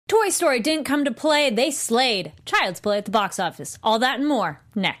Toy Story didn't come to play, they slayed. Child's Play at the box office. All that and more,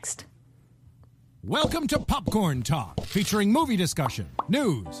 next. Welcome to Popcorn Talk, featuring movie discussion,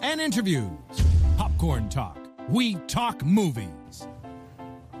 news, and interviews. Popcorn Talk. We talk movies.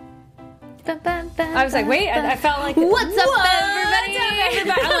 I was like, wait, I felt like... What's up, everybody? I'm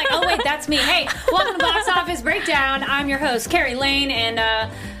like, oh, wait, that's me. Hey, welcome to Box Office Breakdown. I'm your host, Carrie Lane, and,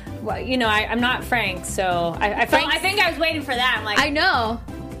 well, you know, I'm not Frank, so I think I was waiting for that. I'm like... I know.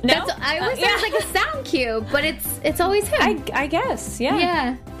 No? I always think it's like a sound cue, but it's always him. I guess, yeah.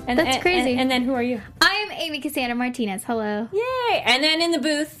 Yeah, that's crazy. And then who are you? I am Amy Cassandra Martinez. Hello. Yay! And then in the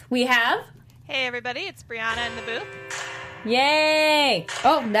booth, we have... Hey, everybody, it's Brianna in the booth. Yay!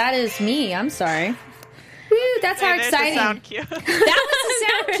 Oh, that is me. I'm sorry. Woo, that's how exciting. The sound cue. That was the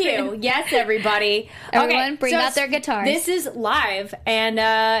sound cue. Yes, everybody. Everyone, bring out their guitars. This is live, and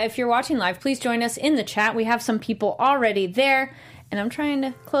if you're watching live, please join us in the chat. We have some people already there, and I'm trying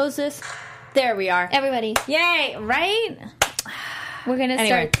to close this. There we are. Everybody. Yay, right? We're going to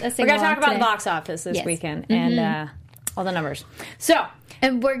start a sing-along we're going to talk about today. the box office this weekend and all the numbers. So...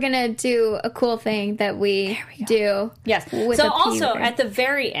 And we're going to do a cool thing that we do. Yes. With So a also, Peter. at the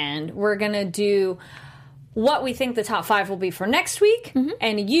very end, we're going to do what we think the top 5 will be for next week.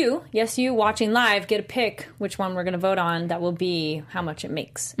 And you watching live, get a pick which one we're going to vote on. That will be how much it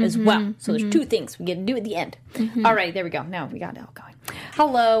makes as well. So there's 2 things we get to do at the end. All right, there we go. Now we got it all going.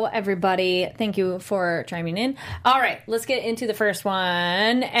 Hello, everybody. Thank you for chiming in. All right, let's get into the first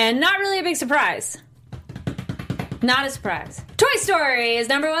one. And not really a big surprise. Not a surprise. Toy Story is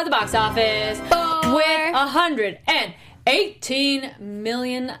number 1 at the box office with $118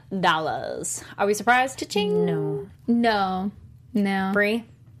 million. Are we surprised? Cha-ching. No. No. Brie?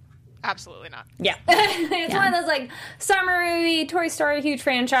 Absolutely not. Yeah. It's one of those, like, summer movie, Toy Story, huge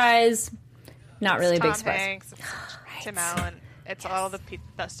franchise. Not really a big Tom surprise. Hanks, Tim Allen. It's all the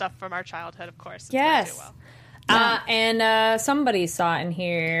stuff from our childhood, of course. It's Yes. gonna do well. And somebody saw it in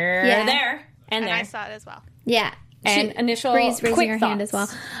here. Yeah. There. And there. I saw it as well. Yeah. And initial Bree's raising quick her hand as well.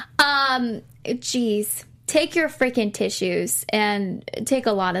 thoughts. Geez. Take your freaking tissues and take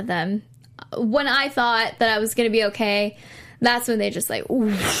a lot of them. When I thought that I was going to be okay, that's when they just like,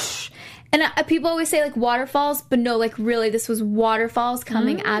 whoosh. And people always say like waterfalls, but no, like really this was waterfalls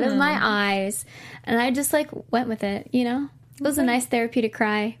coming out of my eyes. And I just like went with it, you know? It was a nice therapeutic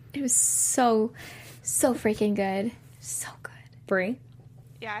cry. It was so freaking good. So good. Brie?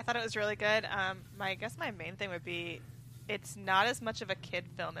 Yeah, I thought it was really good. I guess my main thing would be it's not as much of a kid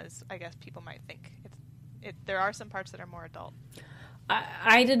film as I guess people might think. There are some parts that are more adult.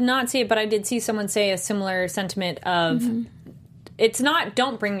 I did not see it, but I did see someone say a similar sentiment of it's not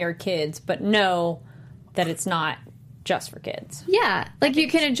don't bring your kids, but know that it's not just for kids. Yeah, like you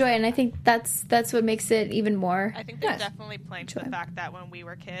can enjoy it, and I think that's what makes it even more. I think they're definitely playing to the fact that when we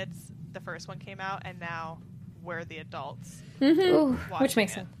were kids, the first one came out, and now we're the adults. Ooh. Which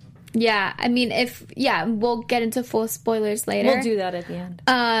makes sense. Yeah, I mean, we'll get into full spoilers later. We'll do that at the end.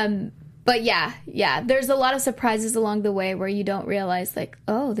 But yeah, there's a lot of surprises along the way where you don't realize, like,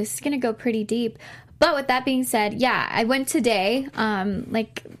 oh, this is going to go pretty deep. But with that being said, yeah, I went today,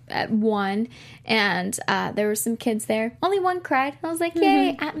 like at 1, and there were some kids there. Only one cried. I was like,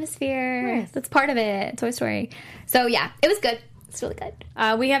 yay, atmosphere. Nice. That's part of it. Toy Story. So yeah, it was good. It's really good.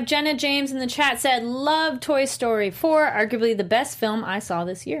 We have Jenna James in the chat said, love Toy Story 4, arguably the best film I saw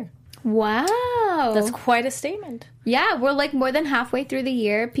this year. Wow. That's quite a statement. Yeah, we're like more than halfway through the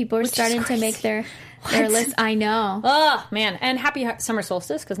year. People are starting to make their list. I know. Oh, man. And happy summer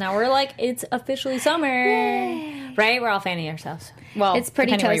solstice, because now we're like, it's officially summer. Yay. Right? We're all fanning ourselves. Well, It's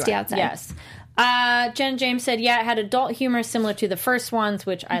pretty depending where you toasty are. outside. Yes. Jen James said, yeah, it had adult humor similar to the first ones,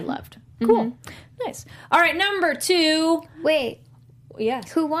 which I loved. Cool. Nice. All right, number 2. Wait,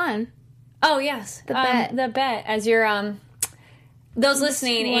 Yes. who won? Oh, yes. The bet. The bet. As you're, those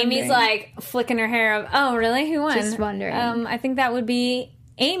listening, Amy's wondering. like flicking her hair of, oh, really? Who won? Just wondering. I think that would be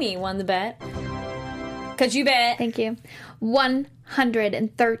Amy won the bet. Because you bet. Thank you.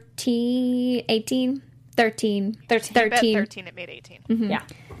 113, 18, 13. 13. Bet 13, it made 18. Yeah.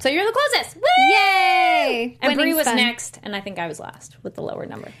 So you're the closest. Woo! Yay! And Brie Winning's was fun. next, and I think I was last with the lower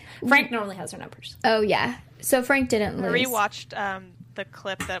number. Frank normally has her numbers. Oh, yeah. So Frank didn't I lose. rewatched the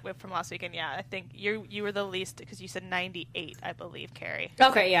clip that from last week, and yeah, I think you were the least because you said 98, I believe, Carrie.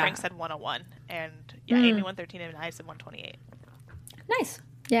 Okay, yeah. Frank said 101, and yeah, Amy 113, and I said 128. Nice.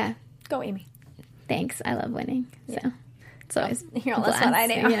 Yeah. Go, Amy. Thanks. I love winning. So it's always You know, a that's what I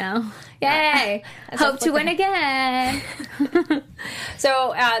blast, do. You know. Yay! Hope to win again.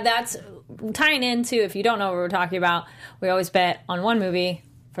 So that's tying into, if you don't know what we're talking about, we always bet on one movie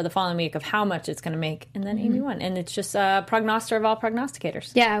for the following week of how much it's going to make, and then Amy won. And it's just a prognoster of all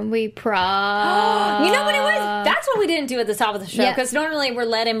prognosticators. Yeah, we You know what it was? That's what we didn't do at the top of the show, Yeah. because normally we're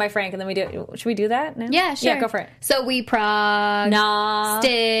led in by Frank, and then we do. Should we do that now? Yeah, sure. Yeah, go for it. So we Kate.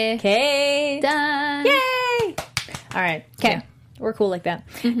 done. Yay! All right. Okay. Yeah, we're cool like that.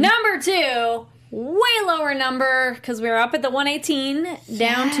 Number 2, way lower number, because we were up at the 118,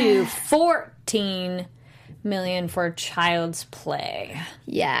 down to 14 million for Child's Play.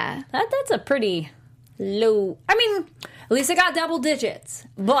 Yeah. That's a pretty low. I mean, at least it got double digits,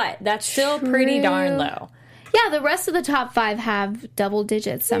 but that's still pretty darn low. Yeah, the rest of the top 5 have double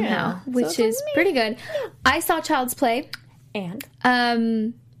digits somehow, Yeah, which so is pretty good. I saw Child's Play. And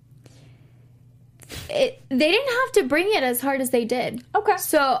They didn't have to bring it as hard as they did. Okay.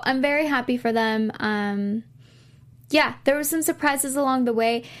 So I'm very happy for them. Yeah, there were some surprises along the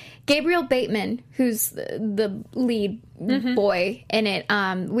way. Gabriel Bateman, who's the lead boy in it,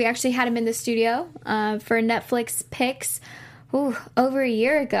 we actually had him in the studio for Netflix picks over a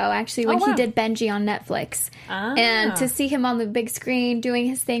year ago, actually, when he did Benji on Netflix. And to see him on the big screen doing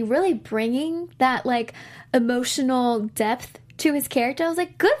his thing, really bringing that, like, emotional depth to his character, I was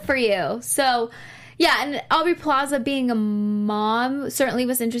like, good for you. So... yeah, and Aubrey Plaza being a mom certainly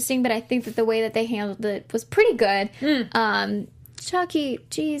was interesting, but I think that the way that they handled it was pretty good. Chucky,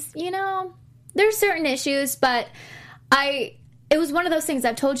 geez, there's certain issues, but it was one of those things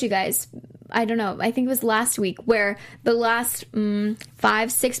I've told you guys, I don't know, I think it was last week, where the last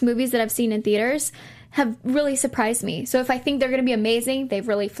 5-6 movies that I've seen in theaters have really surprised me. So if I think they're going to be amazing, they've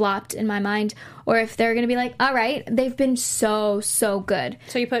really flopped in my mind. Or if they're going to be like, all right, they've been so good.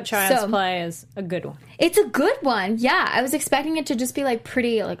 so you put Child's Play as a good one. It's a good one. Yeah, I was expecting it to just be like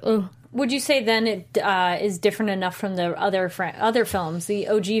pretty, like, ugh. Would you say then it is different enough from the other films, the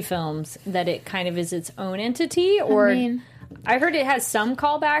OG films, that it kind of is its own entity? Or I heard it has some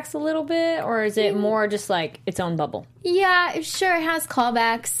callbacks a little bit, or is it more just like its own bubble? Yeah, sure, it has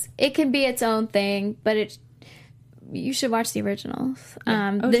callbacks. It can be its own thing, but you should watch the originals.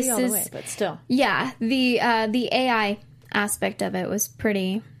 OG this all is the way, but still. Yeah, the AI aspect of it was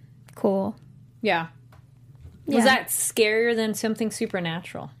pretty cool. Yeah. Yeah. Was that scarier than something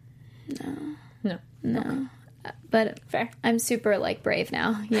supernatural? No. But Fair. I'm super like brave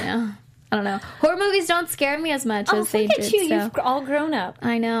now. I don't know. Horror movies don't scare me as much as they look did. at you. So. You've all grown up.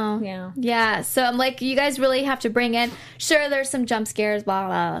 I know. Yeah. Yeah. So I'm like, you guys really have to bring in. Sure, there's some jump scares, blah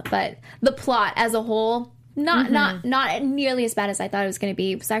blah, but the plot as a whole, not nearly as bad as I thought it was going to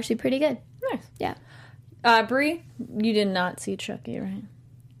be. It was actually pretty good. Nice. Yeah. Bree, you did not see Chucky, right?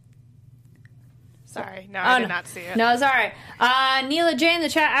 Sorry, no, I did not see it. No, it's all right. Neela J in the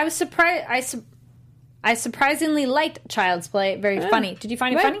chat. I was surprised. I surprisingly liked Child's Play. Very funny. Did you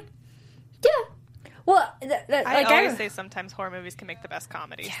find it funny? Yeah. Well, I always say sometimes horror movies can make the best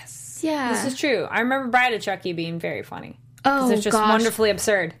comedy. yes, Yeah. this is true. I remember Bride of Chucky being very funny. Oh, It's just gosh. wonderfully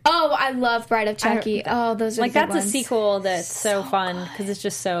absurd. Oh, I love Bride of Chucky. Those are Like the good that's ones. a sequel that's so fun because it's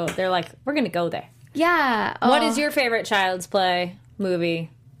just so. They're like, we're gonna go there. Yeah. What Oh. is your favorite Child's Play movie?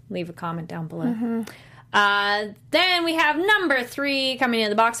 Leave a comment down below. Then we have number 3 coming in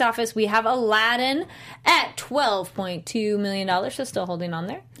the box office. We have Aladdin at $12.2 million, so still holding on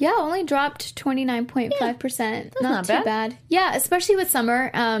there. Yeah, only dropped 29.5%. not too bad. bad. Yeah, especially with summer.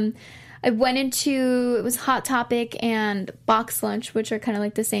 I went into, it was Hot Topic and Box Lunch, which are kind of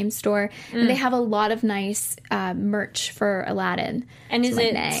like the same store. And they have a lot of nice merch for Aladdin. And is So,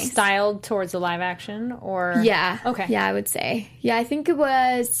 like, it nice. styled towards the live action or? Yeah. Okay. Yeah, I would say. Yeah, I think it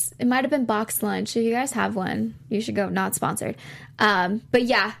might have been Box Lunch. If you guys have one, you should go. Not sponsored. But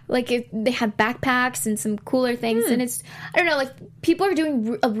yeah, like they had backpacks and some cooler things. And it's, I don't know, like people are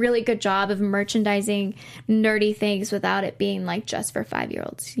doing a really good job of merchandising nerdy things without it being like just for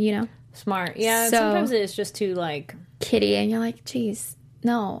 5-year-olds, Smart. Yeah. So- Sometimes it's just too like. Kitty. And you're like, geez,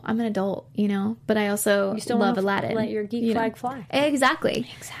 no, I'm an adult, But I also Still love wanna Aladdin. Let your geek flag fly. Exactly.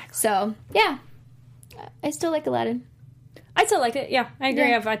 So, yeah. I still like Aladdin. I still liked it. Yeah, I agree.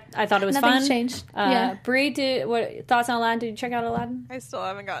 Yeah. I thought it was Nothing's fun. changed. Yeah. Bree, what thoughts on Aladdin? Did you check out Aladdin? I still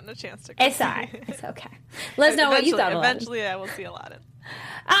haven't gotten a chance to go. It's alright. It's okay. Let us know what you thought of Aladdin. Eventually, I will see Aladdin.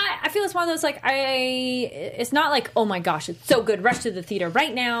 I feel it's one of those like it's not like, oh my gosh, it's so good, rush to the theater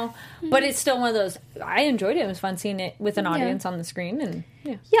right now, but it's still one of those. I enjoyed it. It was fun seeing it with an audience on the screen, and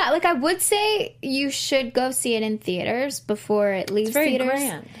yeah, Yeah, like I would say you should go see it in theaters before it leaves it's very theaters.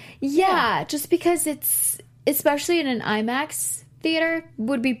 grand. Yeah, just because it's, especially in an IMAX theater,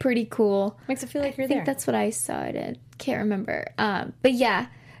 would be pretty cool. Makes it feel like you're I think there. that's what I saw it in. Can't remember. But yeah,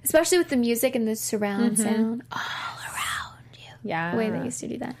 especially with the music and the surround sound all around you. Yeah. the way they used to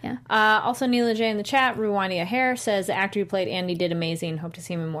do that. Yeah. Also, Neela J in the chat, Rwandia Hair, says the actor who played Andy did amazing. Hope to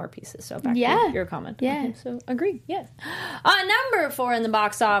see him in more pieces. So back to your comment. Yeah. Okay, so agree. Yes. Number 4 in the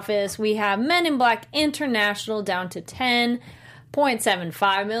box office, we have Men in Black International down to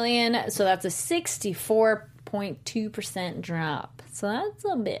 10.75 million. So that's a 64.2% drop. So that's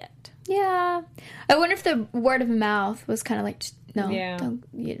a bit. Yeah. I wonder if the word of mouth was kind of like, no, Yeah. don't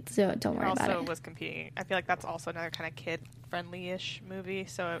worry about Also it. was competing. I feel like that's also another kind of kid-friendly-ish movie,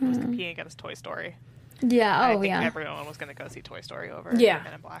 so it was competing against Toy Story. Yeah. I Oh, think yeah. everyone was going to go see Toy Story over Yeah.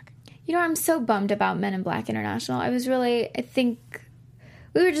 Men in Black. You know, I'm so bummed about Men in Black International. I think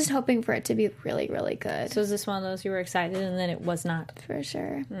we were just hoping for it to be really, really good. So is this one of those you were excited and then it was not? For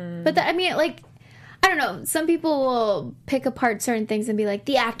sure. But I mean, like, I don't know. Some people will pick apart certain things and be like,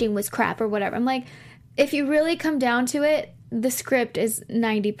 the acting was crap or whatever. I'm like, if you really come down to it, the script is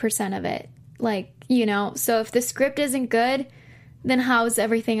 90% of it. Like, you know, so if the script isn't good, then how is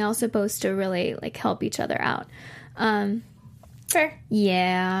everything else supposed to really, like, help each other out? Fair.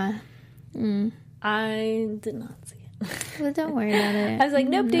 Yeah. I did not see it. Well, don't worry about it. I was like,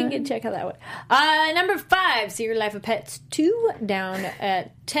 nope, didn't get to check how that went. Number 5, Secret Life of Pets 2, down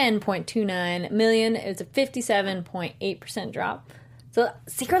at 10.29 million. It's a 57.8% drop. So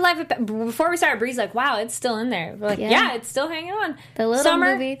Secret Life of Pets, before we started, Bree's like, wow, it's still in there. We're like, yeah, it's still hanging on. The little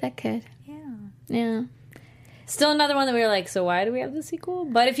Summer, movie that could. Yeah. Yeah. Still another one that we were like, so why do we have the sequel?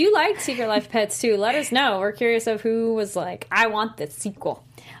 But if you liked Secret Life of Pets 2, let us know. We're curious of who was like, I want this sequel.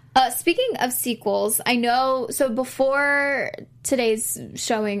 Speaking of sequels, I know, so before today's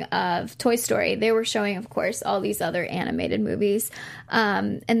showing of Toy Story, they were showing, of course, all these other animated movies.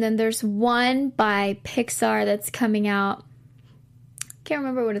 And then there's one by Pixar that's coming out. Can't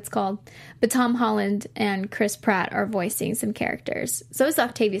remember what it's called. But Tom Holland and Chris Pratt are voicing some characters. So is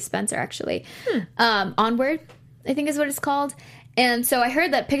Octavia Spencer, actually. Onward, I think is what it's called. And so I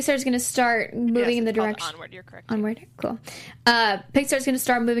heard that Pixar's going to start moving in the direction... Onward, you're correct. Onward, cool. Pixar's going to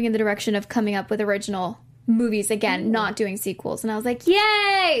start moving in the direction of coming up with original movies again, not doing sequels. And I was like,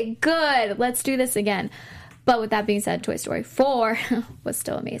 yay, good, let's do this again. But with that being said, Toy Story 4 was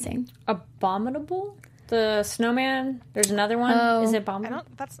still amazing. Abominable? The Snowman? There's another one? Oh. Is it I Abominable?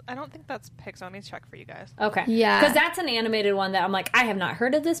 don't think that's Pixar. Let me check for you guys. Okay. Yeah. Because that's an animated one that I'm like, I have not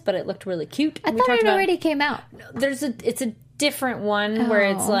heard of this, but it looked really cute. I thought it already came out. It's a different one where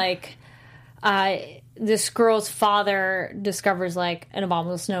it's like this girl's father discovers like an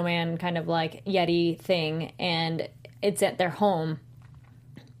abominable snowman kind of like Yeti thing, and it's at their home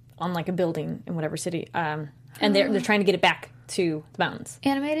on like a building in whatever city, and they're trying to get it back to the mountains.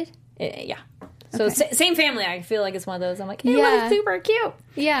 Animated? Yeah. So Okay. same family. I feel like it's one of those. I'm like, it Yeah. looks super cute.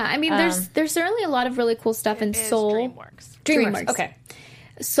 Yeah, I mean, there's certainly a lot of really cool stuff in It is Soul. DreamWorks. Okay.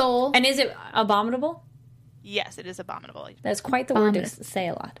 Soul. And is it abominable? Yes, it is Abominable. That's quite the word to say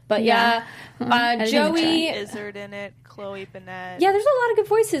a lot. But Yeah. Joey. Izzard in it, Chloe Bennett. Yeah, there's a lot of good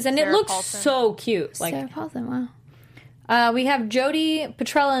voices, and it Sarah looks Paulson. so cute. Like, Sarah Paulson, wow. we have Jody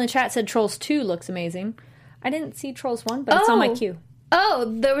Petrella in the chat said Trolls 2 looks amazing. I didn't see Trolls 1, but it's on my queue. Oh,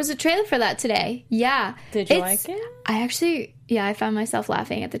 there was a trailer for that today. Yeah. Did you like it? I actually, I found myself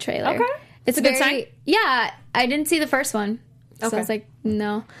laughing at the trailer. Okay. It's a good sign? Yeah, I didn't see the first one. So Okay. I was like,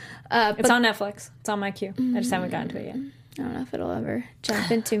 no. It's on Netflix. It's on my queue. I just haven't gotten to it yet. I don't know if it'll ever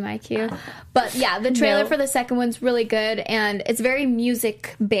jump into my queue. But yeah, the trailer No. for the second one's really good, and it's very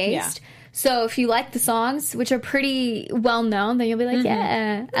music based. Yeah. So if you like the songs, which are pretty well known, then you'll be like,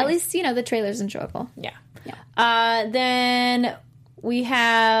 yeah. At least, the trailer's enjoyable. Yeah. Then we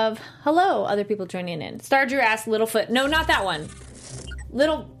have, hello, other people joining in. Star Drew asked Littlefoot. No, not that one.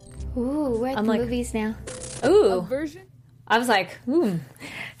 Ooh, we're at the like- movies now. Ooh. Version? I was like, ooh,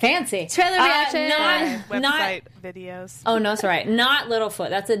 fancy. Trailer reaction. Website videos. Oh, no, it's all right. Not Littlefoot.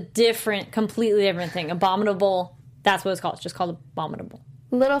 That's a completely different thing. Abominable. That's what it's called. It's just called Abominable.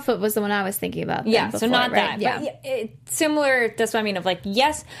 Littlefoot was the one I was thinking about. Yeah, before, so not right? that. Yeah. But it's similar. That's what I mean. Of like,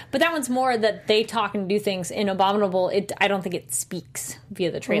 yes, but that one's more that they talk and do things. In Abominable, I don't think it speaks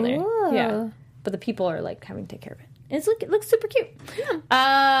via the trailer. Ooh. Yeah, but the people are like having to take care of it. It looks super cute.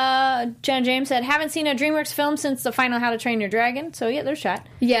 Jenna James said, haven't seen a DreamWorks film since the final How to Train Your Dragon. So yeah, there's that.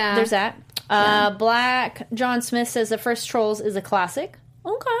 Yeah. There's that. Black John Smith says the first Trolls is a classic.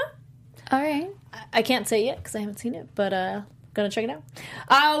 Okay. All right. I can't say yet because I haven't seen it, but gonna check it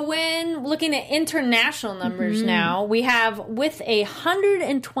out. When looking at international numbers now, we have with a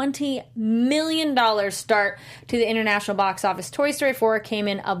 $120 million start to the international box office, Toy Story 4 came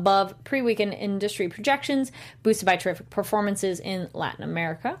in above pre-weekend industry projections, boosted by terrific performances in Latin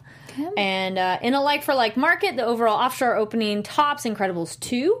America. Okay. And in a like-for-like market, the overall offshore opening tops Incredibles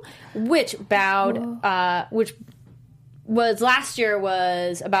 2, which was last year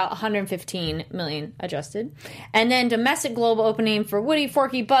was about 115 million adjusted. And then domestic global opening for Woody,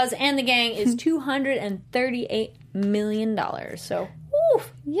 Forky, Buzz, and the gang is $238 million. So, woo.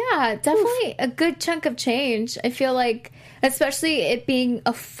 Yeah, definitely a good chunk of change. I feel like, especially it being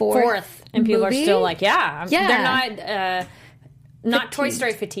a fourth And people movie. are still like, yeah. Yeah. They're not Toy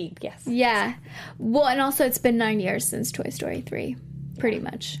Story fatigue, yes. Yeah. Well, and also it's been 9 years since Toy Story 3, pretty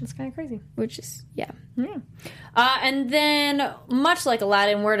much. It's kind of crazy. Which is, yeah. And then, much like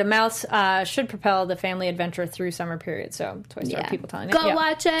Aladdin, word of mouth should propel the family adventure through summer period. So, Toy Story people telling it. Go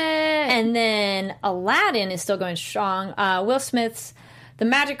watch it! And then Aladdin is still going strong. Will Smith's The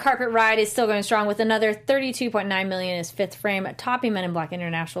Magic Carpet Ride is still going strong with another 32.9 million as fifth frame, topping Men in Black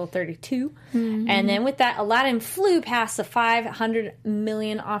International 32. And then with that, Aladdin flew past the 500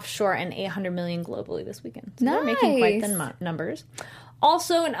 million offshore and 800 million globally this weekend. So they're making quite the numbers.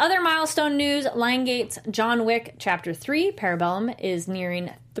 Also, in other milestone news, Lionsgate's John Wick Chapter 3, Parabellum, is nearing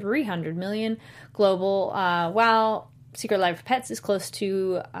 300 million global, while Secret Life of Pets is close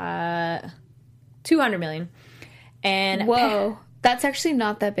to 200 million. And Whoa. That's actually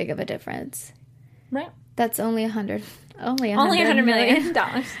not that big of a difference. right. That's only 100. Only $100 million. You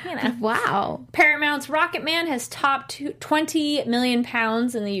know. Wow. Paramount's Rocketman has topped £20 million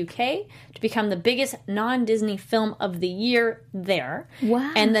in the UK to become the biggest non-Disney film of the year there.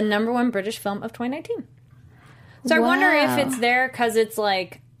 Wow. And the number one British film of 2019. So I wonder if it's there because it's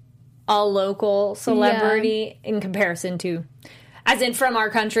like a local celebrity in comparison to, as in from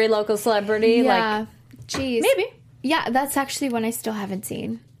our country, local celebrity. Yeah. Like, Jeez. maybe. Yeah, that's actually one I still haven't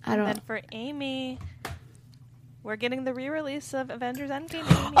seen. I don't. And for Amy, we're getting the re-release of Avengers Endgame.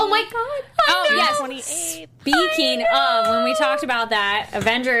 Amy. Oh my god! Oh, yes. 28th. Speaking of, when we talked about that,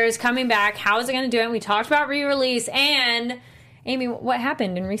 Avengers coming back, how is it going to do it? We talked about re-release, and Amy, what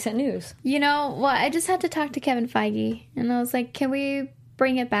happened in recent news? You know what? I just had to talk to Kevin Feige, and I was like, "Can we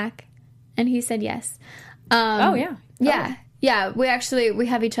bring it back?" And he said yes. Oh, yeah. Yeah, yeah. We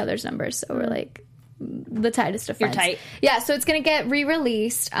have each other's numbers, so we're like the tightest of friends. You're tight. Yeah, so it's gonna get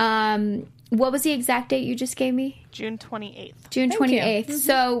re-released. What was the exact date you just gave me? June 28th. June Thank you. 28th.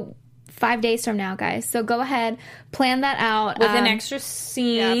 So 5 days from now, guys. So go ahead, plan that out. With an extra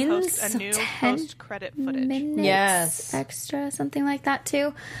scenes. Yeah, a new 10 post-credit footage. minutes Yes. extra, something like that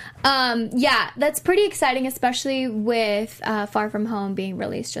too. Yeah, that's pretty exciting, especially with Far From Home being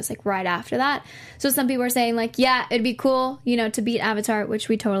released just like right after that. So some people are saying like, yeah, it'd be cool, to beat Avatar, which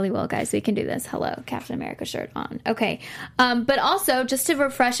we totally will, guys. We can do this. Hello, Captain America shirt on. Okay. But also just to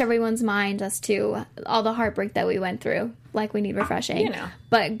refresh everyone's mind as to all the heartbreak that we went through. Like we need refreshing.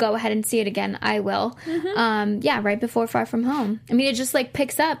 But go ahead and see it again. I will. Yeah, right before Far From Home. I mean, it just like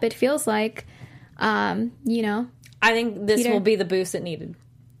picks up. It feels like, I think this will be the boost it needed.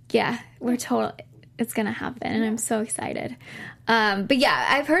 yeah, it's going to happen. And I'm so excited. But yeah,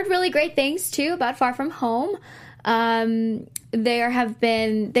 I've heard really great things too about Far From Home. They've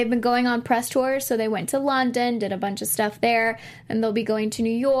been going on press tours, so they went to London, did a bunch of stuff there, and they'll be going to New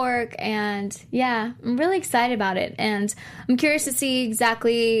York, and yeah, I'm really excited about it, and I'm curious to see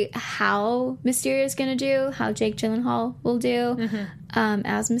exactly how Mysterio is going to do, how Jake Gyllenhaal will do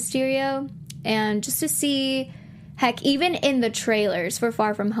as Mysterio, and just to see, heck, even in the trailers for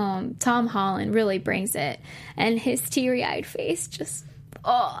Far From Home, Tom Holland really brings it, and his teary-eyed face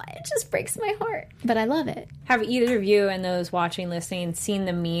it just breaks my heart. But I love it. Have either of you and those watching, listening, seen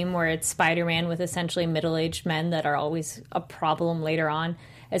the meme where it's Spider-Man with essentially middle-aged men that are always a problem later on?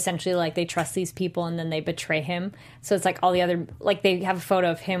 Essentially, like, they trust these people and then they betray him. So it's like all the other... Like, they have a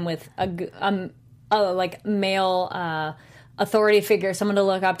photo of him with a male... authority figure, someone to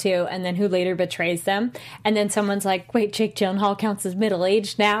look up to, and then who later betrays them. And then someone's like, wait, Jake Gyllenhaal counts as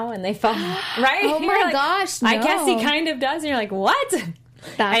middle-aged now? And they fall... Right? Oh my gosh, no. I guess he kind of does. And you're like, what?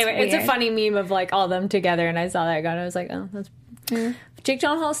 That's anyway, weird. it's a funny meme of like all them together, and I saw that and I was like, oh, that's... Jake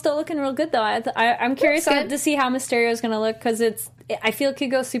Gyllenhaal's still looking real good, though. I'm curious to see how Mysterio is going to look, because I feel it could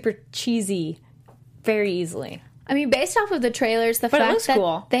go super cheesy very easily. I mean, based off of the trailers, the fact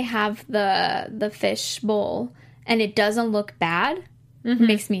that they have the fish bowl and it doesn't look bad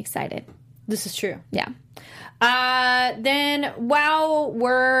makes me excited. This is true. Yeah. Then while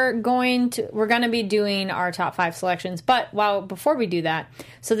we're gonna be doing our top 5 selections, but before we do that,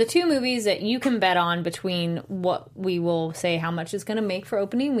 so the 2 movies that you can bet on between what we will say how much it's gonna make for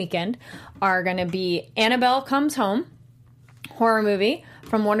opening weekend are gonna be Annabelle Comes Home, horror movie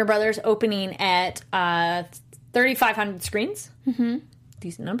from Warner Brothers, opening at 3,500 screens.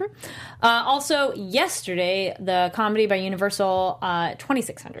 Decent number. Also, Yesterday, the comedy by Universal,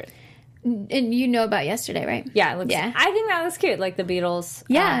 2,600. And you know about Yesterday, right? Yeah, it looks, I think that was cute, like the Beatles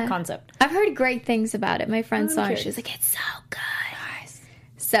concept. I've heard great things about it. My friend saw it. She was like, it's so good. Nice.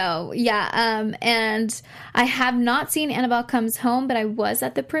 So, and I have not seen Annabelle Comes Home, but I was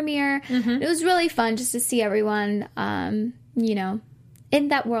at the premiere. It was really fun just to see everyone, you know, in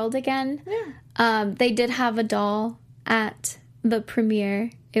that world again. Yeah. They did have a doll at the premiere.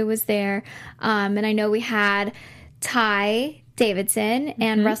 It was there. And I know we had Ty Davidson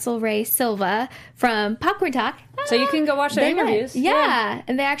and Russell Ray Silva from Popcorn Talk. So you can go watch their interviews. Yeah,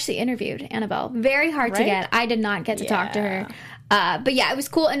 and they actually interviewed Annabelle. Very hard to get. I did not get to talk to her. But yeah, it was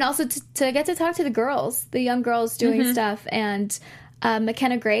cool. And also to get to talk to the girls, the young girls doing stuff. And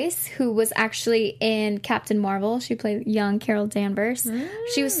McKenna Grace, who was actually in Captain Marvel. She played young Carol Danvers.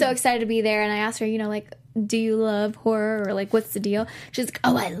 She was so excited to be there. And I asked her, you know, like, do you love horror, or like what's the deal? She's like,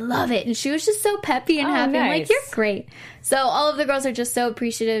 oh, I love it. And she was just so peppy and happy. Nice. I'm like, you're great. So all of the girls are just so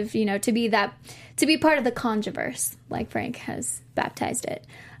appreciative, you know, to be part of the Conjuverse, like Frank has baptized it.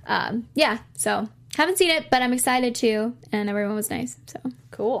 So haven't seen it, but I'm excited to, and everyone was nice. So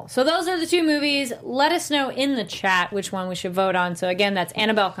cool. So those are the two movies. Let us know in the chat which one we should vote on. So again, that's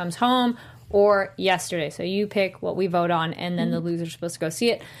Annabelle Comes Home or Yesterday. So you pick what we vote on, and then the loser's supposed to go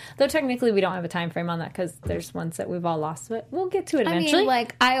see it. Though technically we don't have a time frame on that because there's ones that we've all lost, but we'll get to it eventually. I mean,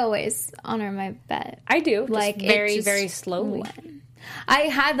 like, I always honor my bet. I do. Like, just very slowly. I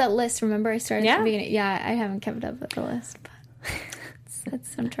had that list, remember? I started at the beginning. Yeah, I haven't kept up with the list, but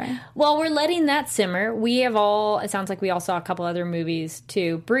I'm trying. Well, we're letting that simmer. We have it sounds like we all saw a couple other movies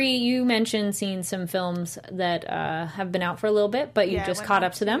too. Bree, you mentioned seeing some films that have been out for a little bit, but you just caught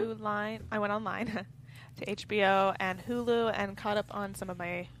up to them. I went online to HBO and Hulu and caught up on some of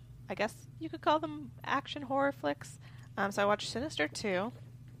my, I guess you could call them action horror flicks. So I watched Sinister 2,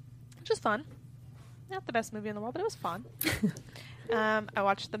 which was fun. Not the best movie in the world, but it was fun. I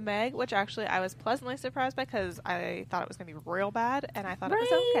watched The Meg, which actually I was pleasantly surprised by because I thought it was going to be real bad, and I thought it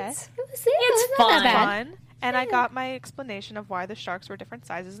was okay. It's fun. And I got my explanation of why the sharks were different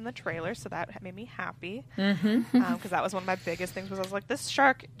sizes in the trailer, so that made me happy. Because that was one of my biggest things, was I was like, this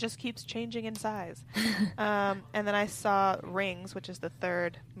shark just keeps changing in size. And then I saw Rings, which is the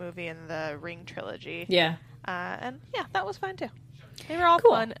third movie in the Ring trilogy. Yeah. And yeah, that was fun too. They were all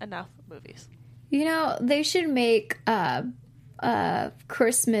fun enough movies. You know, they should make a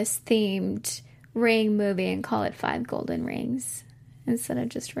Christmas-themed ring movie and call it 5 Golden Rings instead of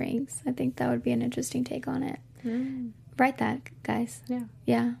just Rings. I think that would be an interesting take on it. Write that, guys.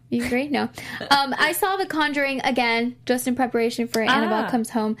 Yeah. You agree? No. I saw The Conjuring again, just in preparation for Annabelle Comes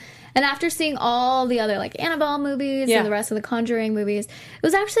Home. And after seeing all the other, like, Annabelle movies and the rest of the Conjuring movies, it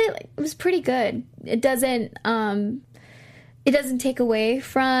was actually, it was pretty good. It doesn't take away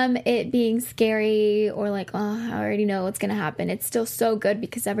from it being scary or like, oh, I already know what's going to happen. It's still so good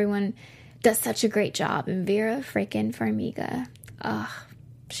because everyone does such a great job. And Vera freaking Farmiga,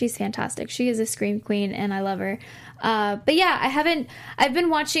 she's fantastic. She is a scream queen and I love her. But yeah, I've been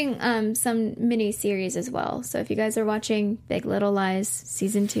watching some mini series as well. So if you guys are watching Big Little Lies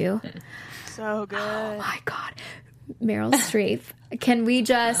season 2. So good. Oh my God. Meryl Streep. Can we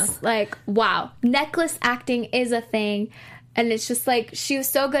just wow. Necklace acting is a thing. And it's just like, she was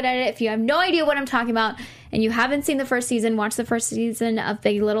so good at it. If you have no idea what I'm talking about and you haven't seen the first season, watch the first season of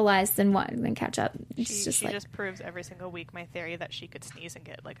Big Little Lies, then catch up. She just proves every single week my theory that she could sneeze and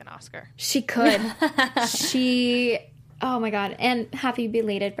get like an Oscar. She could. Oh my God. And happy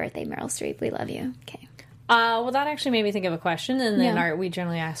belated birthday, Meryl Streep. We love you. Okay. Well, that actually made me think of a question, and then we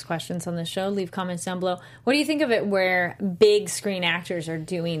generally ask questions on this show. Leave comments down below. What do you think of it where big screen actors are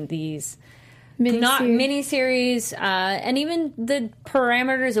doing these miniseries, and even the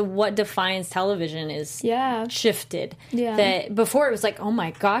parameters of what defines television is shifted. Yeah. That before it was like, oh my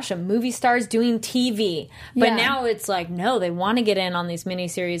gosh, a movie star's doing TV, but now it's like, no, they want to get in on these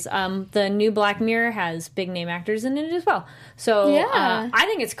miniseries. The new Black Mirror has big name actors in it as well, so I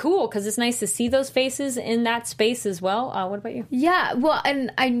think it's cool because it's nice to see those faces in that space as well. What about you? Yeah, well,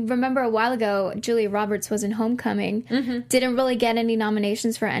 and I remember a while ago, Julia Roberts was in Homecoming, didn't really get any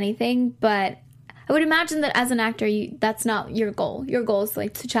nominations for anything, but I would imagine that as an actor, that's not your goal. Your goal is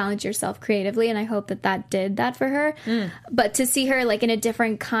like to challenge yourself creatively, and I hope that did that for her. But to see her like in a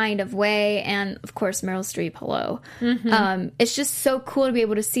different kind of way, and of course Meryl Streep, hello. It's just so cool to be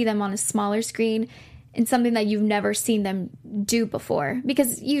able to see them on a smaller screen in something that you've never seen them do before.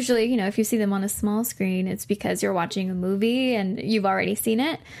 Because usually, you know, if you see them on a small screen, it's because you're watching a movie and you've already seen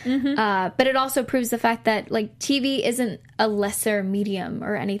it. But it also proves the fact that like TV isn't a lesser medium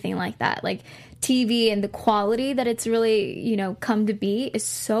or anything like that. Like TV and the quality that it's really, you know, come to be is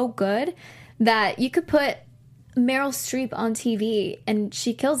so good that you could put Meryl Streep on TV, and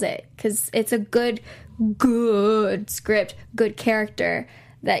she kills it because it's a good script, good character.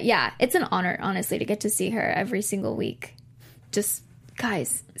 That, yeah, it's an honor, honestly, to get to see her every single week. Just,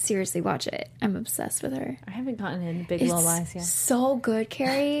 guys, seriously, watch it. I'm obsessed with her. I haven't gotten into Big Little Lies yet. So good,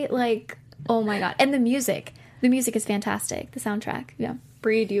 Carrie. Like, oh my God. And the music. The music is fantastic. The soundtrack, yeah.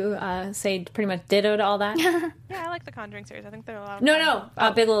 Bree, do you say pretty much ditto to all that? Yeah, I like the Conjuring series. I think they're a lot of No,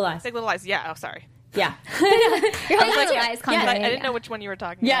 Big Little Lies. Big Little Lies. Yeah, oh, sorry. Yeah. Your whole Little Lies Conjuring. I didn't know which one you were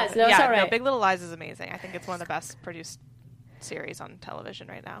talking yes, about. Yes, that's all right. No, Big Little Lies is amazing. I think it's one of the best produced series on television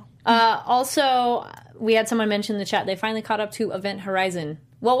right now. Also, we had someone mention in the chat, they finally caught up to Event Horizon.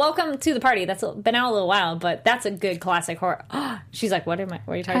 Well, welcome to the party. That's been out a little while, but that's a good classic horror. She's like, what are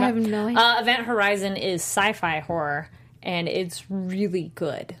you talking about? I have no idea. Event Horizon is sci-fi horror, and it's really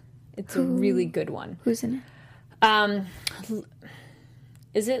good. It's a really good one. Who's in it?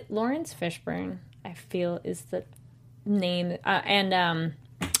 Is it Lawrence Fishburne? I feel is the name. And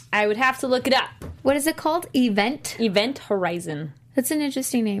I would have to look it up. What is it called? Event Horizon. That's an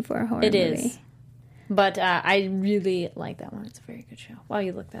interesting name for a horror movie. It is. But I really like that one. It's a very good show. While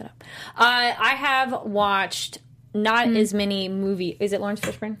you look that up. I have watched not as many movies. Is it Lawrence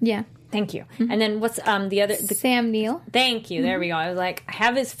Fishburne? Yeah. Thank you. And then what's the other? Sam Neill. Thank you. There we go. I was like, I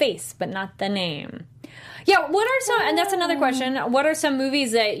have his face, but not the name. Yeah, what are some, and that's another question, what are some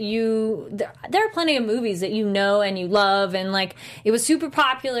movies that there are plenty of movies that you know and you love, and like, it was super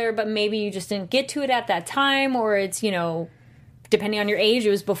popular, but maybe you just didn't get to it at that time, or it's, depending on your age,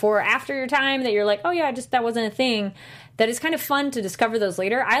 it was before or after your time that you're like, oh yeah, that wasn't a thing. That is kind of fun to discover those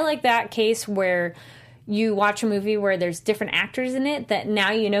later. I like that case where you watch a movie where there's different actors in it that now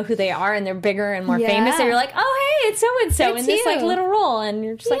you know who they are and they're bigger and more famous, and you're like, oh hey, it's so-and-so in this like little role, and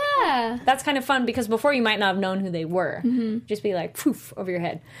you're just like, oh, that's kind of fun, because before you might not have known who they were. Just be like, poof, over your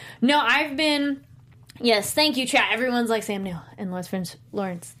head. No, yes, thank you, chat. Everyone's like Sam Neill and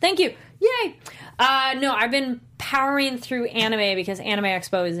Lawrence. Thank you. Yay. No, I've been powering through anime because Anime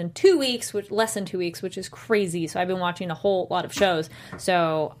Expo is in 2 weeks, less than 2 weeks, which is crazy. So I've been watching a whole lot of shows.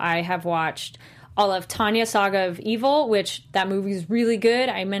 So I have watched all of Tanya Saga of Evil, which that movie is really good.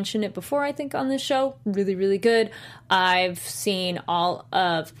 I mentioned it before, I think, on this show. Really, really good. I've seen all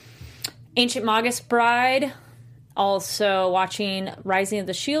of Ancient Magus Bride. Also watching Rising of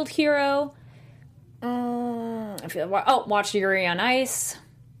the Shield Hero. Watched Yuri on Ice.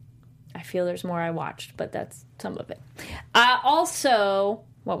 I feel there's more I watched, but that's some of it. Also,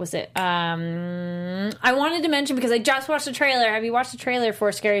 what was it? I wanted to mention, because I just watched the trailer. Have you watched the trailer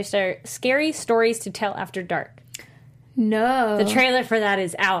for Scary Stories to Tell After Dark? No. The trailer for that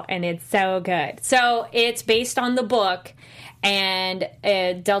is out, and it's so good. So it's based on the book, and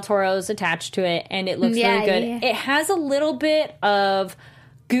Del Toro's attached to it, and it looks really good. Yeah. It has a little bit of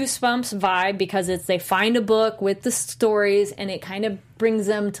Goosebumps vibe, because they find a book with the stories, and it kind of brings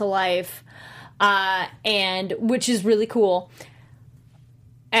them to life, and which is really cool.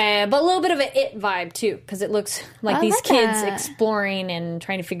 But a little bit of an It vibe, too, because it looks like these kids exploring and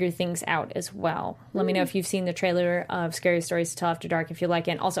trying to figure things out as well. Let me know if you've seen the trailer of Scary Stories to Tell After Dark, if you like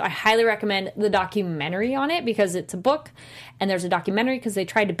it. And also, I highly recommend the documentary on it, because it's a book, and there's a documentary because they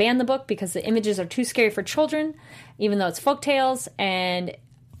tried to ban the book because the images are too scary for children, even though it's folktales, and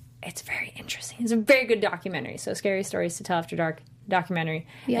it's very interesting. It's a very good documentary. So Scary Stories to Tell After Dark documentary.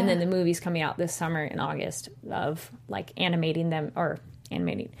 Yeah. And then the movie's coming out this summer in August of like bringing them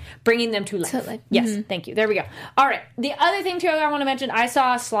to life. Yes, thank you. There we go. All right. The other thing too I want to mention, I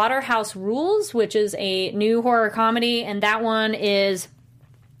saw Slaughterhouse Rules, which is a new horror comedy, and that one is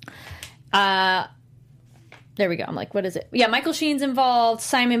there we go. I'm like, what is it? Yeah, Michael Sheen's involved,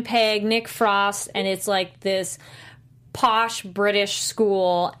 Simon Pegg, Nick Frost, and it's like this posh British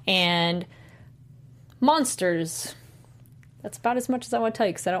school and monsters. That's about as much as I want to tell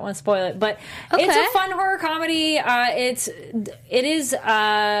you, because I don't want to spoil it. But It's a fun horror comedy. It is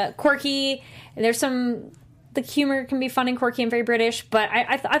quirky. There's the humor can be fun and quirky and very British. But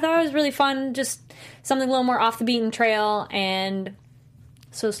I thought it was really fun. Just something a little more off the beaten trail. And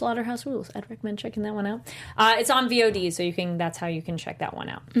so Slaughterhouse Rules. I'd recommend checking that one out. It's on VOD, so that's how you can check that one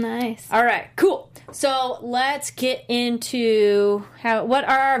out. Nice. All right, cool. So let's get into what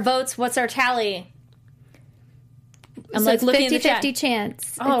are our votes? What's our tally? I'm so like looking 50-50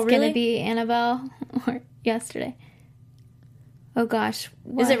 chance. Oh, it's really? Going to be Annabelle or Yesterday. Oh, gosh.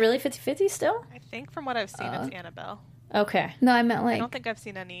 What? Is it really 50-50 still? I think from what I've seen, it's Annabelle. Okay. No, I meant I don't think I've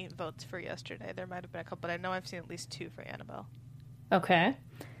seen any votes for Yesterday. There might have been a couple, but I know I've seen at least 2 for Annabelle. Okay.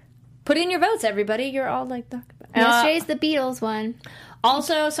 Put in your votes, everybody. You're all like... Yesterday's the Beatles one.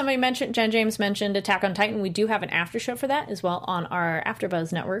 Also, Jen James mentioned Attack on Titan. We do have an after show for that as well on our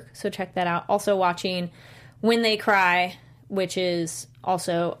AfterBuzz network, so check that out. Also watching When They Cry, which is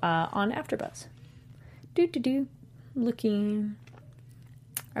also on AfterBuzz. Looking.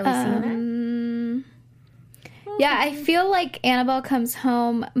 Are we seeing that? Yeah, I feel like Annabelle Comes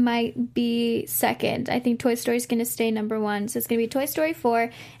Home might be second. I think Toy Story is going to stay number 1. So it's going to be Toy Story 4,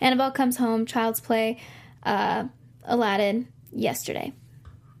 Annabelle Comes Home, Child's Play, Aladdin, Yesterday.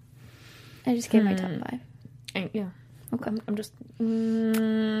 I just gave my top 5. Yeah. Okay. I'm just...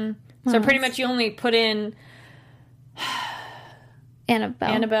 So pretty much you only put in...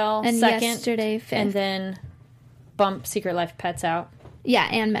 Annabelle and second. Yesterday 5th. And then bump Secret Life of Pets out. Yeah,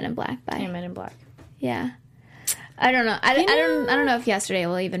 and Men in Black. Bye. And Men in Black. Yeah. I don't know. I don't know if Yesterday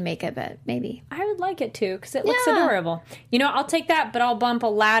will even make it, but maybe. I would like it too because it looks adorable. You know, I'll take that, but I'll bump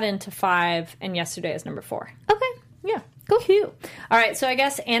Aladdin to 5 and Yesterday is number 4. Okay. Yeah. Cool. Cute. All right. So I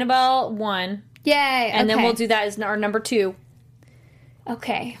guess Annabelle 1. Yay. And then we'll do that as our number 2.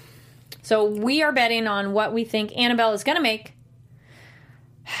 Okay. So we are betting on what we think Annabelle is going to make,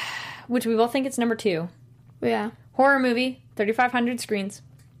 which we both think it's number 2. Yeah. Horror movie, 3,500 screens.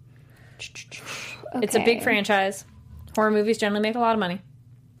 Okay. It's a big franchise. Horror movies generally make a lot of money.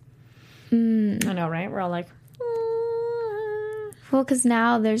 I know, right? We're all like, well, because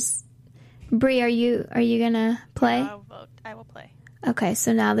now there's Brie. Are you gonna play? I'll vote. I will play. Okay,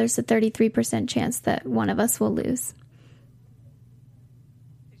 so now there's a 33% chance that one of us will lose.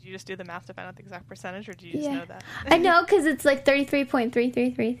 Did you just do the math to find out the exact percentage, or do you just know that? I know because it's like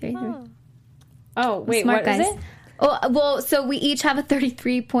 33.33333. oh, wait, Smart what guys. is it? Oh, well, so we each have a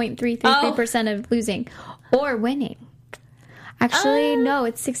 33.333% of losing or winning. Actually, no,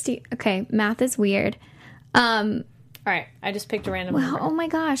 it's 60. Okay, math is weird. All right, I just picked a random Wow, number. oh my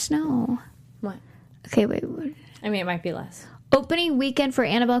gosh, no. What? Okay, wait. What? I mean, it might be less. Opening weekend for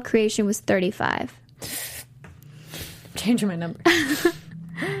Annabelle Creation was 35. Changing my number.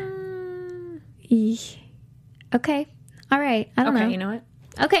 Eesh. Okay. All right. I don't know. Okay, you know what?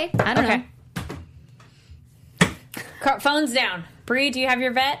 Okay. I don't know. Phone's down. Bree, do you have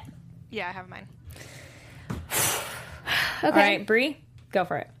your vet? Yeah, I have mine. Okay. All right, Bree, go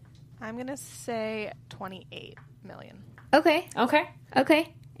for it. I'm gonna say 28 million. Okay. Okay.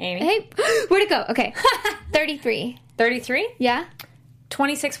 Okay. Amy? Hey, where'd it go? Okay. 33. 33? Yeah?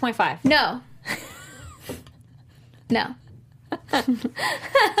 26.5. No. No.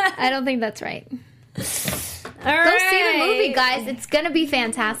 I don't think that's right. All Go see the movie, guys. It's going to be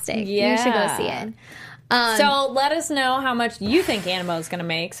fantastic. Yeah. You should go see it. So let us know how much you think Annabelle is going to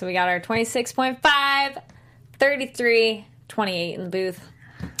make. So we got our 26.5, 33, 28 in the booth.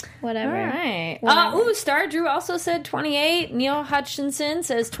 Whatever. All right. Whatever. Star Drew also said 28. Neil Hutchinson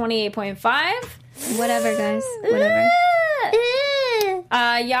says 28.5. Whatever, guys. Whatever.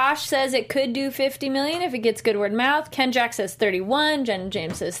 Yash says it could do 50 million if it gets good word of mouth. Ken Jack says 31. Jen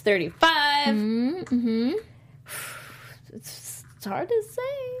James says 35. Mm-hmm. It's hard to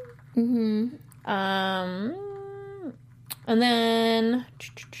say. Mm-hmm. And then,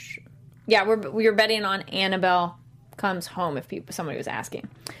 yeah, we're betting on Annabelle Comes Home if somebody was asking.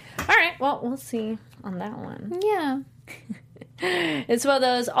 All right, well, we'll see on that one. Yeah. It's one of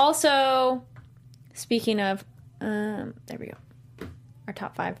those. Also, speaking of, there we go. Our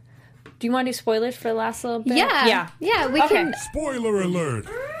top 5. Do you want to do spoilers for the last little bit? Yeah. Yeah, we Okay. can. Spoiler alert!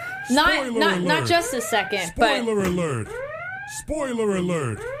 Not just a second, but Spoiler alert! Spoiler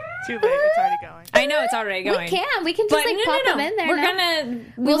alert! Too late. It's already going. I know it's already going. We can just pop them in there. We're now.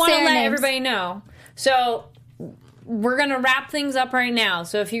 we We'll want say to our let names. everybody know. So we're gonna wrap things up right now.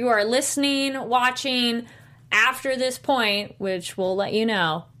 So if you are listening, watching after this point, which we'll let you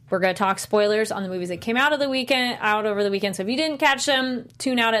know, we're gonna talk spoilers on the movies that came out over the weekend. So if you didn't catch them,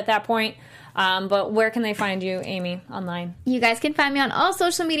 tune out at that point. But where can they find you, Amy, online? You guys can find me on all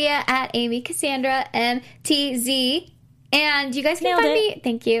social media at Amy Cassandra MTZ. And you guys can Nailed find it. me,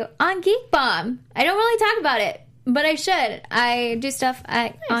 thank you, on Geek Bomb. I don't really talk about it, but I should. I do stuff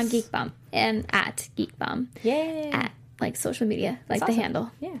on Geek Bomb and at Geek Bomb. Yay. At, like, social media, like awesome. the handle.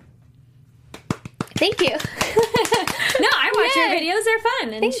 Yeah. Thank you. No, I watch your Yay. videos. They're fun.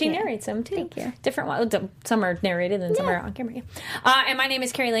 And Thank she you. narrates them, too. Thank you. Different ones. Some are narrated and some are on camera. Yeah. And my name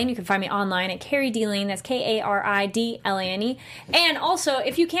is Carrie Lane. You can find me online at Carrie D. Lane. That's KARIDLANE. And also,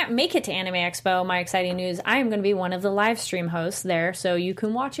 if you can't make it to Anime Expo, my exciting news, I am going to be one of the live stream hosts there. So you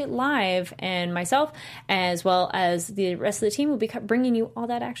can watch it live. And myself, as well as the rest of the team, will be bringing you all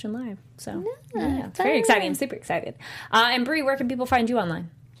that action live. So, yeah, it's very exciting. I'm super excited. And Brie, where can people find you online?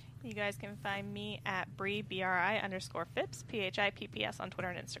 You guys can find me at Brie, BRI_Phipps, PHIPPS on Twitter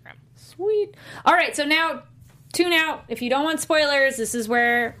and Instagram. Sweet. All right, so now tune out. If you don't want spoilers, this is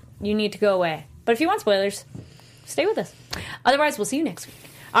where you need to go away. But if you want spoilers, stay with us. Otherwise, we'll see you next week.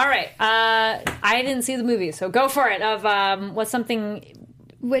 All right. I didn't see the movie, so go for it. Of what's something...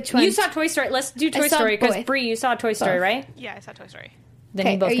 Which one? You saw Toy Story. Let's do Toy saw Story, because both. Brie, you saw Toy Story, right? Yeah, I saw Toy Story. Then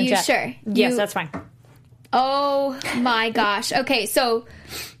Okay, you both are can you chat. sure? Yes, You- that's fine. Oh my gosh. Okay, so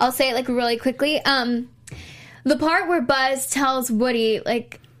I'll say it like really quickly. The part where Buzz tells Woody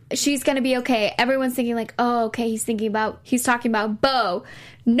like she's gonna be okay. Everyone's thinking like, oh, okay, he's talking about Bo.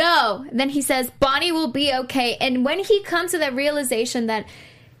 No. Then he says Bonnie will be okay. And when he comes to that realization that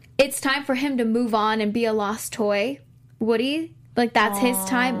it's time for him to move on and be a lost toy, Woody, like that's his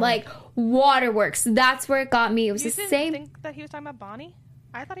time. Like waterworks. That's where it got me. It was You the didn't same. think that he was talking about Bonnie?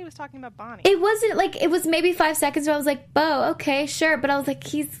 I thought he was talking about Bonnie. It wasn't like, it was maybe 5 seconds where I was like, Bo, okay, sure. But I was like,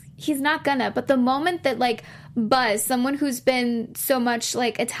 he's not gonna. But the moment that like Buzz, someone who's been so much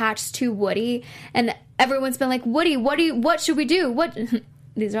like attached to Woody, and everyone's been like, Woody, what should we do? What?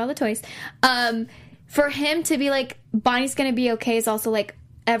 These are all the toys. For him to be like, Bonnie's gonna be okay is also like,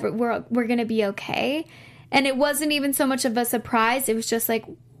 we're gonna be okay. And it wasn't even so much of a surprise. It was just like,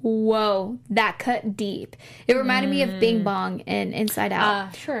 whoa, that cut deep. It reminded me of Bing Bong in Inside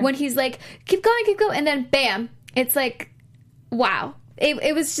Out. Sure. When he's like, keep going, and then bam, it's like, wow.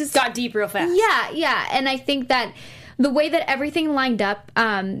 It was just... Got deep real fast. Yeah. And I think that the way that everything lined up,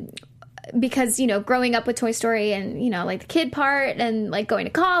 because, you know, growing up with Toy Story and, you know, like the kid part and like going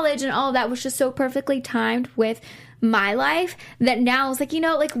to college and all of that was just so perfectly timed with my life that now I was like, you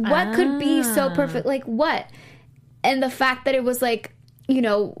know, like what could be so perfect? Like what? And the fact that it was like, you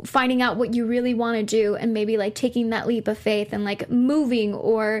know, finding out what you really want to do and maybe like taking that leap of faith and like moving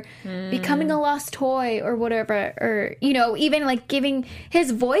or becoming a lost toy or whatever, or, you know, even like giving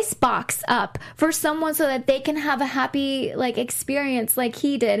his voice box up for someone so that they can have a happy like experience like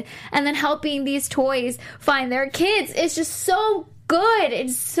he did, and then helping these toys find their kids. It's just so good.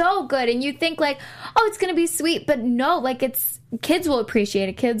 It's so good. And you think like, oh, it's going to be sweet, but no, like kids will appreciate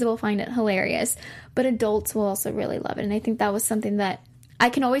it. Kids will find it hilarious, but adults will also really love it. And I think that was something that I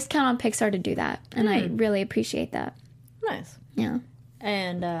can always count on Pixar to do that, and I really appreciate that. Nice. Yeah.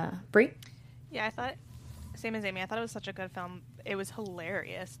 And Brie? Yeah, I thought, same as Amy, I thought it was such a good film. It was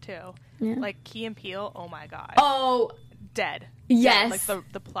hilarious, too. Yeah. Like, Key and Peele, oh my god. Oh, Dead. Yes. Dead.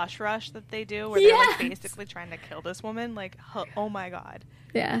 Like, the plush rush that they do, where they're, like, Yes. basically trying to kill this woman. Like, oh my god.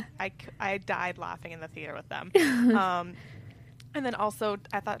 Yeah. I died laughing in the theater with them. And then also,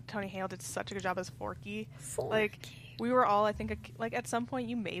 I thought Tony Hale did such a good job as Forky. Like, we were all, I think, like, at some point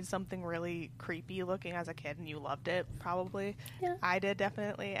you made something really creepy looking as a kid and you loved it, probably. Yeah. I did,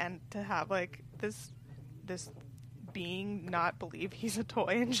 definitely. And to have, like, this being not believe he's a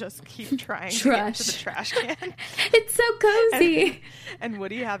toy and just keep trying to get to the trash can. It's so cozy. And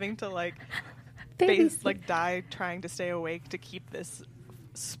Woody having to, like, Babies. die trying to stay awake to keep this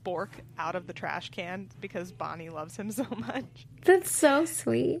spork out of the trash can because Bonnie loves him so much. That's so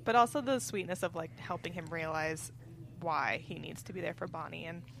sweet. But also the sweetness of, like, helping him realize why he needs to be there for Bonnie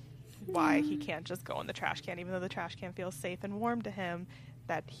and why he can't just go in the trash can, even though the trash can feels safe and warm to him,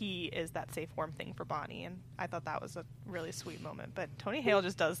 that he is that safe, warm thing for Bonnie. And I thought that was a really sweet moment. But Tony Hale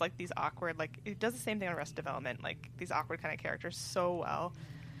just does, like, these awkward, like, he does the same thing on Arrested Development, like, these awkward kind of characters so well.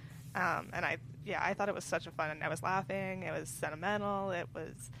 And I thought it was such a fun, and I was laughing, it was sentimental, it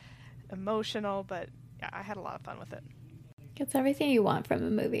was emotional, but yeah, I had a lot of fun with it. It's everything you want from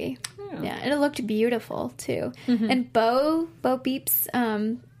a movie. Yeah, and it looked beautiful too. And Bo Peep's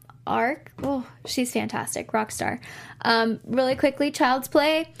arc, oh, she's fantastic, rock star. Really quickly, Child's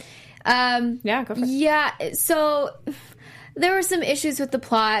Play. yeah, go for it. Yeah, so there were some issues with the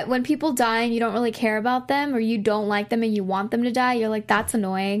plot. When people die and you don't really care about them, or you don't like them and you want them to die, you're like, that's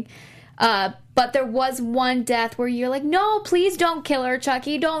annoying. But there was one death where you're like, no, please don't kill her,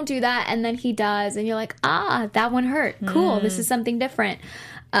 Chucky, don't do that. And then he does, and you're like, that one hurt. Cool, this is something different.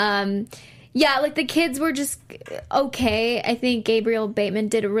 Yeah, like the kids were just okay. I think Gabriel Bateman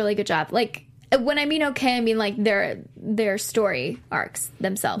did a really good job. Like, when I mean okay, I mean like their story arcs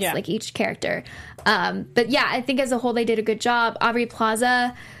themselves, like each character. But yeah, I think as a whole they did a good job. Aubrey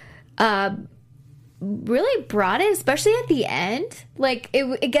Plaza really brought it, especially at the end. Like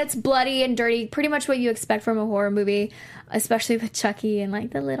it gets bloody and dirty, pretty much what you expect from a horror movie, especially with Chucky and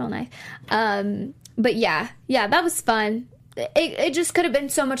like the little knife. But yeah, that was fun. It just could have been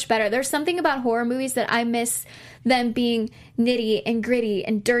so much better. There's something about horror movies that I miss them being nitty and gritty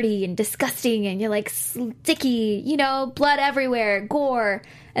and dirty and disgusting and you're like sticky, you know, blood everywhere, gore.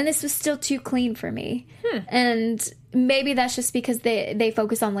 And this was still too clean for me. And maybe that's just because they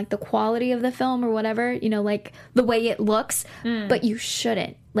focus on like the quality of the film or whatever, you know, like the way it looks, but you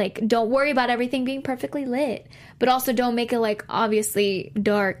shouldn't. Like, don't worry about everything being perfectly lit, but also don't make it like obviously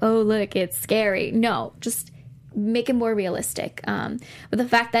dark. Oh, look, it's scary. No, just make it more realistic. But the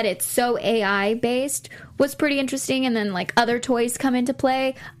fact that it's so AI based was pretty interesting. And then like other toys come into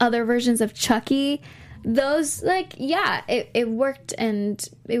play, other versions of Chucky. Those like it worked and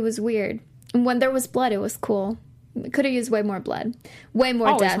it was weird. And when there was blood, it was cool. Could have used way more blood, way more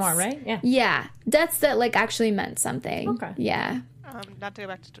Always deaths. more, right? Yeah, deaths that like actually meant something. Okay. Yeah. Not to go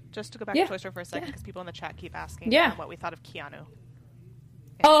back to go back Yeah. to Toy Story for a second, because people in the chat keep asking what we thought of Keanu.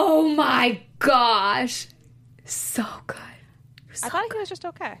 Oh my gosh, so good. I thought he was just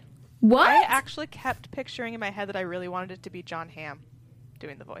okay. What? I actually kept picturing in my head that I really wanted it to be John Hamm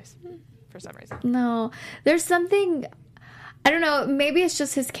doing the voice for some reason. No, there's something. I don't know. Maybe it's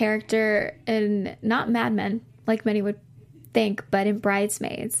just his character in not Mad Men, like many would think, but in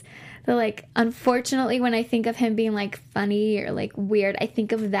Bridesmaids. That like, unfortunately, when I think of him being like funny or like weird, I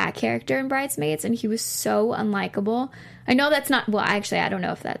think of that character in Bridesmaids, and he was so unlikable. I know that's not. Well, actually, I don't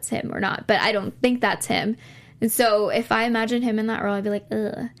know if that's him or not, but I don't think that's him. And so, if I imagine him in that role, I'd be like,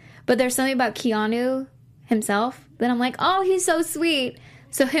 ugh. But there's something about Keanu himself that I'm like, oh, he's so sweet.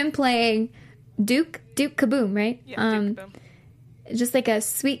 So him playing Duke Kaboom, right? Yeah, Duke Kaboom. Just like a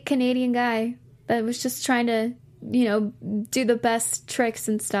sweet Canadian guy that was just trying to, do the best tricks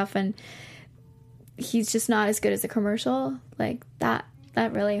and stuff, and he's just not as good as a commercial. Like that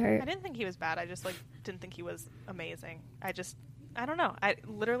really hurt. I didn't think he was bad. I just like didn't think he was amazing. I don't know. I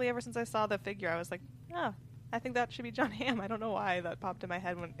literally ever since I saw the figure, I was like, oh, I think that should be John Hamm. I don't know why that popped in my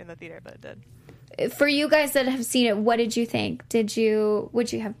head when in the theater, but it did. For you guys that have seen it, what did you think? Would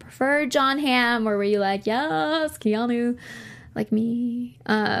you have preferred John Hamm, or were you like, yes, Keanu, like me?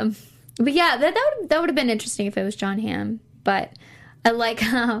 But yeah, that would have been interesting if it was John Hamm. But I like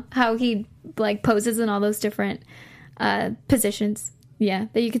how he like poses in all those different positions. Yeah,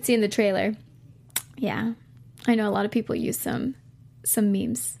 that you could see in the trailer. Yeah, I know a lot of people use some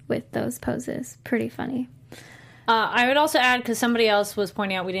memes with those poses. Pretty funny. I would also add, because somebody else was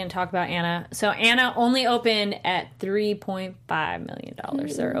pointing out we didn't talk about Anna. So Anna only opened at $3.5 million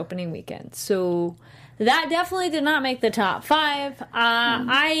their opening weekend. So that definitely did not make the top 5.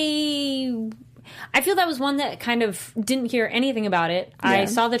 I feel that was one that kind of didn't hear anything about it. Yeah. I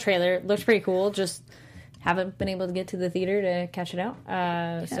saw the trailer. It looked pretty cool. Just haven't been able to get to the theater to catch it out.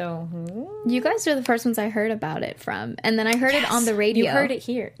 So you guys are the first ones I heard about it from. And then I heard it on the radio. You heard it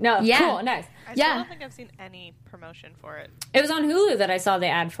here. No, cool, nice. I still don't think I've seen any promotion for it. It was on Hulu that I saw the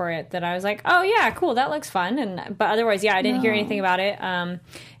ad for it, that I was like, oh yeah, cool, that looks fun. But otherwise, I didn't hear anything about it.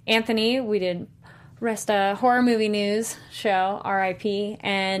 Anthony, we did Resta horror movie news show, R.I.P.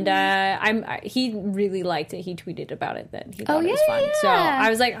 And he really liked it. He tweeted about it that he thought it was fun. Yeah. So I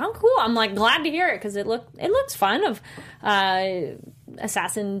was like, oh cool. I'm like glad to hear it, because it looks fun, of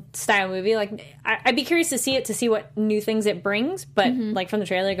assassin style movie. Like I'd be curious to see what new things it brings. But like from the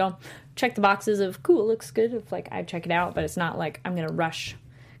trailer, I go check the boxes of cool, looks good. If like I'd check it out, but it's not like I'm gonna rush.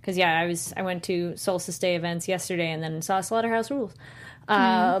 Because I went to Solstice Day events yesterday and then saw Slaughterhouse Rules.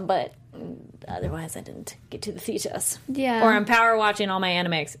 But otherwise, I didn't get to the theaters. Yeah. Or I'm power watching all my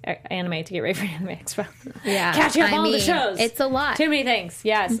anime to get ready for Anime Expo. Yeah. Catching up on all the shows. It's a lot. Too many things.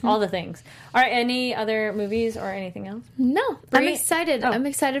 Yes, all the things. All right, any other movies or anything else? No. I'm excited. I'm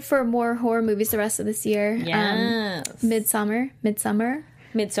excited for more horror movies the rest of this year. Yes. Midsommar. Midsommar.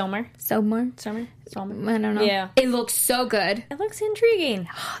 I don't know. Yeah. It looks so good. It looks intriguing.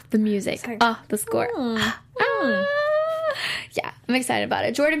 The music. The score. Yeah, I'm excited about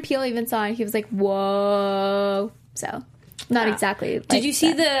it. Jordan Peele even saw it. He was like, whoa. So, not exactly. Like Did you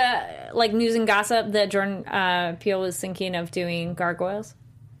see the news and gossip that Jordan Peele was thinking of doing Gargoyles?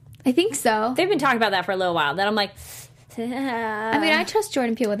 I think so. They've been talking about that for a little while. Then I'm like, I mean, I trust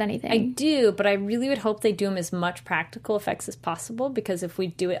Jordan Peele with anything. I do, but I really would hope they do them as much practical effects as possible, because if we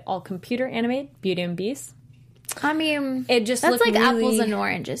do it all computer animated, Beauty and Beast, I mean, it just that's looked like really... apples and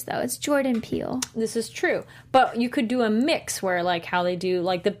oranges, though. It's Jordan Peele. This is true, but you could do a mix where, like, how they do,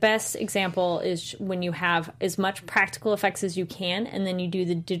 like, the best example is when you have as much practical effects as you can, and then you do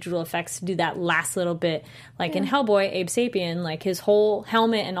the digital effects to do that last little bit. Like in Hellboy, Abe Sapien, like his whole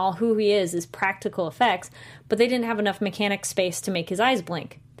helmet and all who he is practical effects, but they didn't have enough mechanic space to make his eyes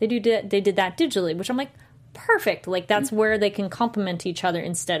blink. They did that digitally, which I'm like, perfect. Like, that's where they can complement each other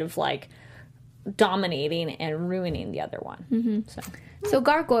instead of like dominating and ruining the other one. So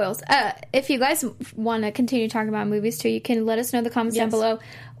Gargoyles. If you guys want to continue talking about movies too, you can let us know in the comments down below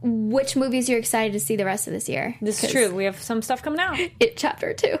which movies you're excited to see the rest of this year. This is true. We have some stuff coming out. It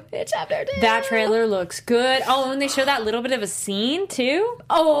Chapter 2. That trailer looks good. Oh, and they show that little bit of a scene too.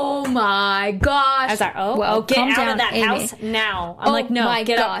 Oh my gosh! I was like, get out of that house now. I'm like, no,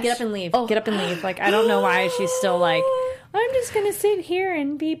 get up and leave. Get up and leave. Like, I don't know why she's still like I'm just going to sit here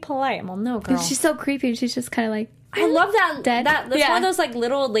and be polite. I'm well, no, girl. And she's so creepy. She's just kind of like, I love that. Dead. That's Yeah. one of those like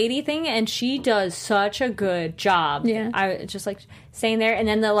little old lady thing, and she does such a good job. Yeah. I just like staying there, and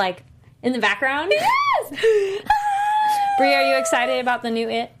then the like in the background. yes! Brie, are you excited about the new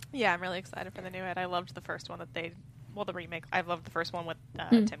It? Yeah, I'm really excited for the new It. I loved the first one that the remake. I loved the first one with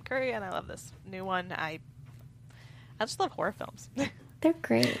Tim Curry, and I love this new one. I just love horror films. They're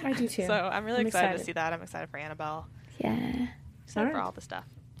great. I do too. So I'm really excited to see that. I'm excited for Annabelle. Yeah. Excited for all the stuff.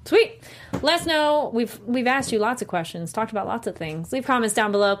 Sweet. Let us know. We've asked you lots of questions, talked about lots of things. Leave comments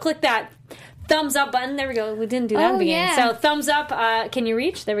down below. Click that thumbs up button. There we go. We didn't do that in the beginning. Yeah. So thumbs up. Can you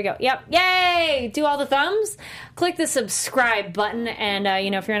reach? There we go. Yep. Yay! Do all the thumbs. Click the subscribe button. And,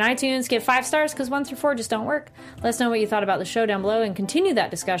 if you're on iTunes, give 5 stars because 1 through 4 just don't work. Let us know what you thought about the show down below and continue that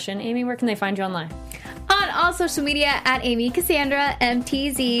discussion. Amy, where can they find you online? On all social media at Amy Cassandra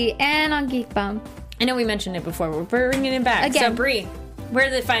MTZ and on Geek Bump. I know we mentioned it before. We're bringing it back. Again. So, Brie, where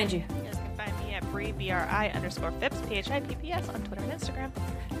do they find you? You guys can find me at Brie, BRI_Phipps, PHIPPS on Twitter and Instagram.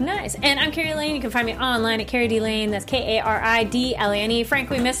 Nice. And I'm Carrie Lane. You can find me online at Carrie D Lane. That's KARIDLANE.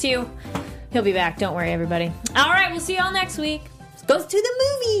 Frank, we missed you. He'll be back. Don't worry, everybody. All right, we'll see you all next week. Go to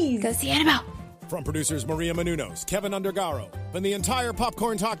the movies. Go see Annabelle. From producers Maria Menounos, Kevin Undergaro, and the entire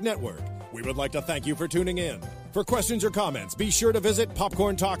Popcorn Talk Network, we would like to thank you for tuning in. For questions or comments, be sure to visit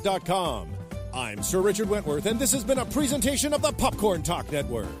popcorntalk.com. I'm Sir Richard Wentworth, and this has been a presentation of the Popcorn Talk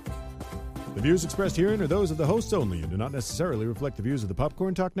Network. The views expressed herein are those of the hosts only and do not necessarily reflect the views of the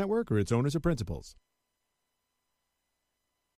Popcorn Talk Network or its owners or principals.